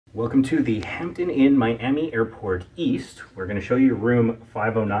Welcome to the Hampton Inn Miami Airport East. We're going to show you room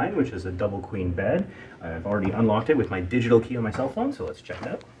 509, which is a double queen bed. I've already unlocked it with my digital key on my cell phone, so let's check it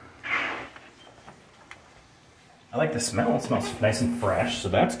out. I like the smell. It smells nice and fresh, so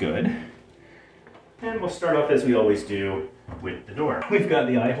that's good. And we'll start off as we always do with the door. We've got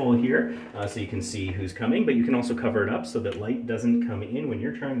the eye hole here, so you can see who's coming, but you can also cover it up so that light doesn't come in when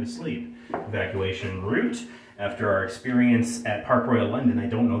you're trying to sleep. Evacuation route. After our experience at Park Royal London, I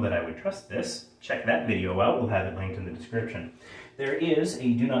don't know that I would trust this. Check that video out. We'll have it linked in the description. There is a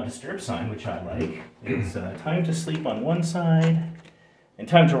do not disturb sign, which I like. It's time to sleep on one side and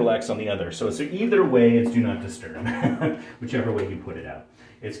time to relax on the other. So it's either way, it's do not disturb, whichever way you put it out.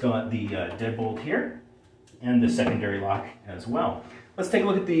 It's got the deadbolt here and the secondary lock as well. Let's take a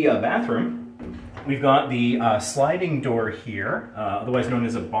look at the bathroom. We've got the sliding door here, otherwise known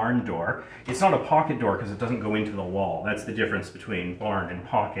as a barn door. It's not a pocket door because it doesn't go into the wall. That's the difference between barn and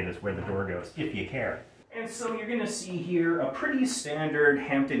pocket, is where the door goes, if you care. And so you're going to see here a pretty standard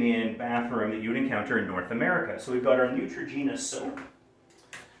Hampton Inn bathroom that you would encounter in North America. So we've got our Neutrogena soap,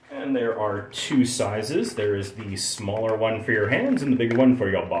 and there are two sizes. There is the smaller one for your hands and the bigger one for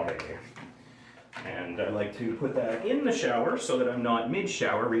your body. And I like to put that in the shower so that I'm not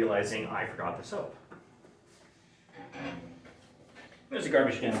mid-shower realizing I forgot the soap. There's a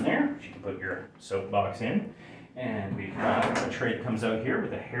garbage down there, which you can put your soap box in. And we've got a tray that comes out here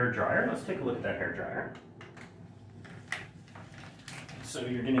with a hair dryer. Let's take a look at that hair dryer. So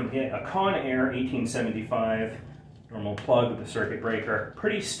you're going to get a Conair 1875 normal plug with a circuit breaker.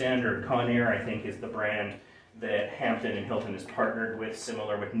 Pretty standard. Conair, I think, is the brand that Hampton and Hilton has partnered with,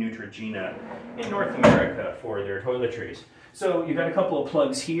 similar with Neutrogena in North America for their toiletries. So you've got a couple of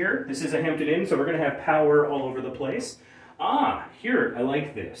plugs here. This is a Hampton Inn, so we're going to have power all over the place. Here, I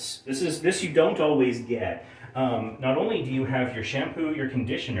like this. This you don't always get. Not only do you have your shampoo, your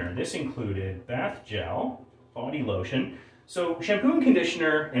conditioner, this included bath gel, body lotion. So shampoo and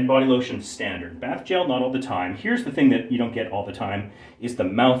conditioner and body lotion standard. Bath gel, not all the time. Here's the thing that you don't get all the time, is the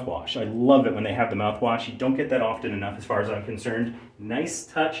mouthwash. I love it when they have the mouthwash. You don't get that often enough as far as I'm concerned. Nice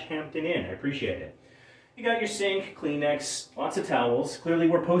touch, Hampton Inn. I appreciate it. You got your sink, Kleenex, lots of towels. Clearly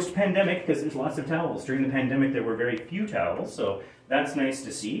we're post-pandemic because there's lots of towels. During the pandemic there were very few towels, so that's nice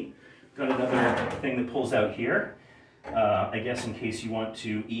to see. Got another thing that pulls out here. I guess in case you want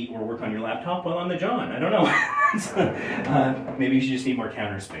to eat or work on your laptop while on the John. I don't know. Maybe you should just need more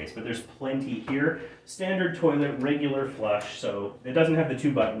counter space, but there's plenty here. Standard toilet, regular flush, so it doesn't have the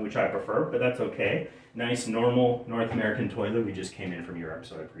 2-button, which I prefer, but that's okay. Nice, normal North American toilet. We just came in from Europe,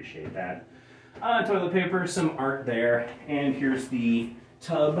 so I appreciate that. Toilet paper, some art there, and here's the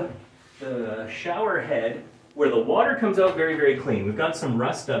tub, the shower head, where the water comes out very, very clean. We've got some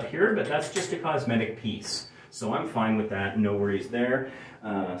rust up here, but that's just a cosmetic piece. So I'm fine with that, no worries there.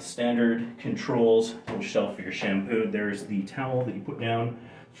 Standard controls, little shelf for your shampoo. There's the towel that you put down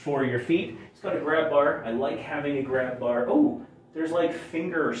for your feet. It's got a grab bar. I like having a grab bar. Oh, there's like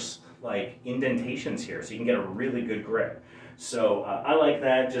fingers, like indentations here, so you can get a really good grip. So I like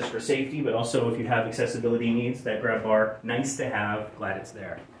that just for safety, but also if you have accessibility needs, that grab bar, nice to have, glad it's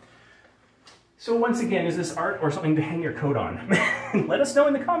there. So once again, is this art or something to hang your coat on? Let us know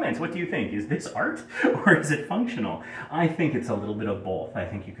in the comments. What do you think? Is this art or is it functional? I think it's a little bit of both. I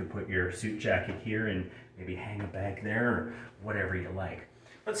think you could put your suit jacket here and maybe hang a bag there or whatever you like.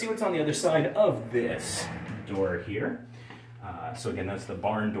 Let's see what's on the other side of this door here. So again, that's the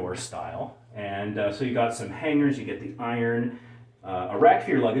barn door style. And so you got some hangers, you get the iron, a rack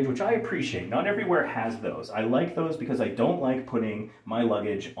for your luggage, which I appreciate. Not everywhere has those. I like those because I don't like putting my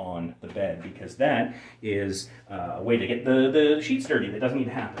luggage on the bed, because that is a way to get the sheets dirty. That doesn't need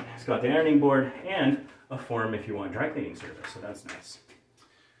to happen. It's got the ironing board and a form if you want dry cleaning service, so that's nice.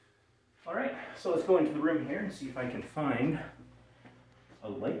 All right, so let's go into the room here and see if I can find a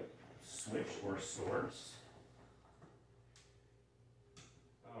light switch or source.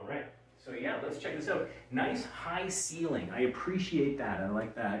 All right. So yeah, let's check this out. Nice high ceiling. I appreciate that. I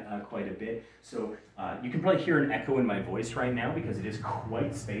like that quite a bit. So you can probably hear an echo in my voice right now because it is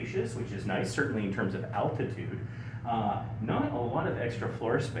quite spacious, which is nice, certainly in terms of altitude. Not a lot of extra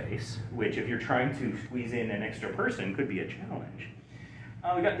floor space, which if you're trying to squeeze in an extra person could be a challenge.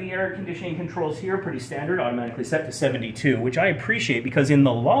 We got the air conditioning controls here, pretty standard, automatically set to 72, which I appreciate because in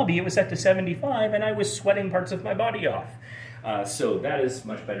the lobby it was set to 75 and I was sweating parts of my body off. So that is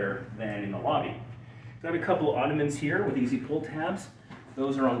much better than in the lobby. Got a couple ottomans here with easy pull tabs.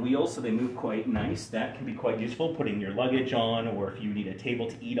 Those are on wheels, so they move quite nice. That can be quite useful, putting your luggage on, or if you need a table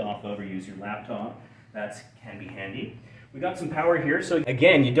to eat off of or use your laptop, that can be handy. We got some power here, so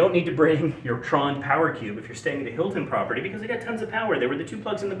again, you don't need to bring your Tron power cube if you're staying at a Hilton property because they got tons of power. There were the 2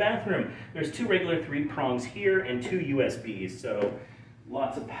 plugs in the bathroom. There's 2 regular 3 prongs here and 2 USBs, so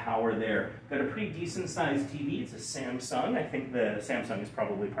lots of power there. Got a pretty decent sized TV. It's a Samsung. I think the Samsung is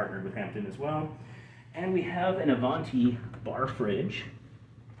probably partnered with Hampton as well. And we have an Avanti bar fridge.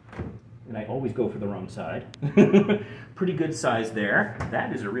 And I always go for the wrong side. Pretty good size there.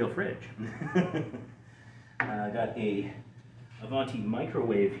 That is a real fridge. Got a Avanti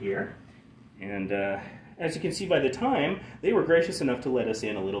microwave here. And as you can see by the time, they were gracious enough to let us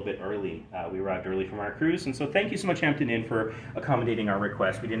in a little bit early. We arrived early from our cruise, and so thank you so much, Hampton Inn, for accommodating our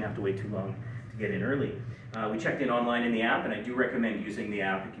request. We didn't have to wait too long to get in early. We checked in online in the app, and I do recommend using the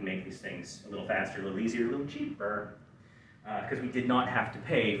app. It can make these things a little faster, a little easier, a little cheaper. Because we did not have to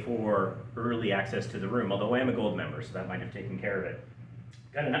pay for early access to the room, although I am a gold member, so that might have taken care of it.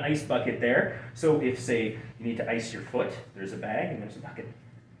 Got an ice bucket there, so if, say, you need to ice your foot, there's a bag and there's a bucket.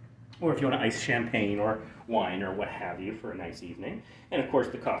 Or if you want to ice champagne or wine or what have you for a nice evening. And of course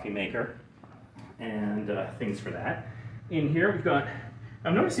the coffee maker and things for that. In here we've got,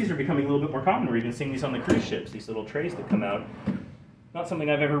 I've noticed these are becoming a little bit more common. We're even seeing these on the cruise ships, these little trays that come out. Not something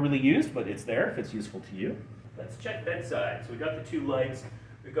I've ever really used, but it's there if it's useful to you. Let's check bedside. So we've got the 2 lights.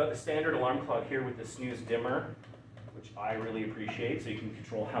 We've got the standard alarm clock here with the snooze dimmer, which I really appreciate, so you can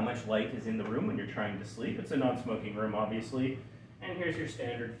control how much light is in the room when you're trying to sleep. It's a non-smoking room, obviously. And here's your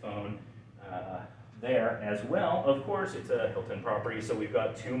standard phone there as well. Of course, it's a Hilton property, so we've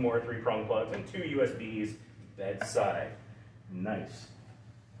got 2 more 3-prong plugs and 2 USBs bedside. Nice.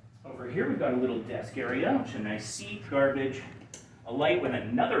 Over here, we've got a little desk area, which is a nice seat, garbage, a light with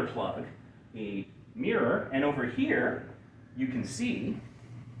another plug, a mirror, and over here, you can see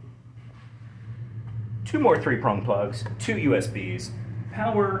 2 more 3-prong plugs, 2 USBs,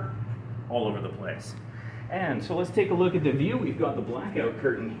 power all over the place. And so let's take a look at the view. We've got the blackout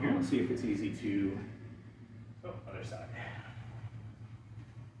curtain here. Let's see if it's easy to, other side.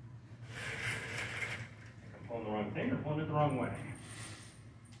 I'm pulling the wrong thing or pulling it the wrong way?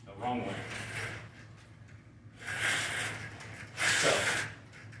 The wrong way. So,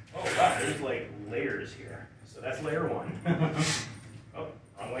 oh wow, there's like layers here. So that's layer 1. Oh,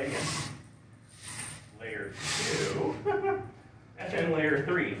 wrong way again. Layer 2. And then layer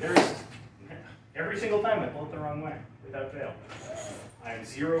 3. There's every single time I pull it the wrong way, without fail. I'm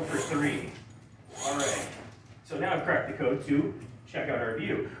 0 for 3. All right. So now I've cracked the code to check out our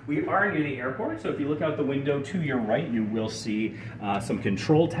view. We are near the airport, so if you look out the window to your right, you will see some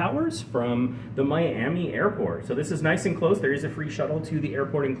control towers from the Miami airport. So this is nice and close. There is a free shuttle to the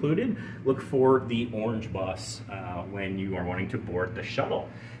airport included. Look for the orange bus when you are wanting to board the shuttle.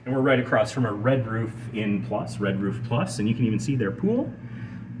 And we're right across from a Red Roof Plus, and you can even see their pool.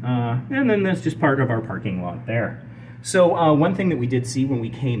 And then that's just part of our parking lot there. So one thing that we did see when we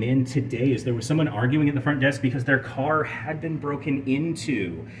came in today is there was someone arguing at the front desk because their car had been broken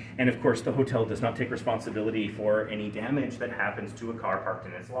into. And of course the hotel does not take responsibility for any damage that happens to a car parked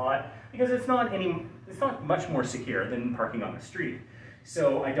in its lot because it's not much more secure than parking on the street.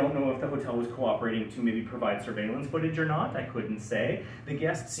 So I don't know if the hotel was cooperating to maybe provide surveillance footage or not. I couldn't say. The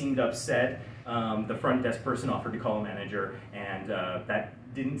guest seemed upset. The front desk person offered to call a manager, and that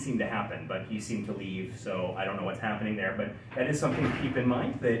didn't seem to happen, but he seemed to leave, so I don't know what's happening there. But that is something to keep in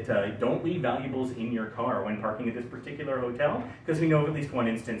mind, that don't leave valuables in your car when parking at this particular hotel, because we know of at least one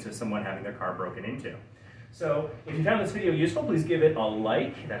instance of someone having their car broken into. So if you found this video useful, please give it a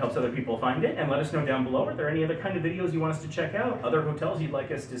like. That helps other people find it. And let us know down below, are there any other kind of videos you want us to check out? Other hotels you'd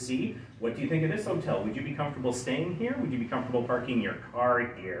like us to see? What do you think of this hotel? Would you be comfortable staying here? Would you be comfortable parking your car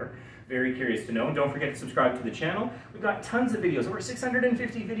here? Very curious to know. And don't forget to subscribe to the channel. We've got tons of videos, over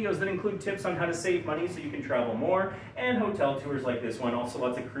 650 videos that include tips on how to save money so you can travel more, and hotel tours like this one. Also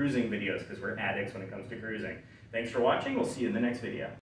lots of cruising videos because we're addicts when it comes to cruising. Thanks for watching. We'll see you in the next video.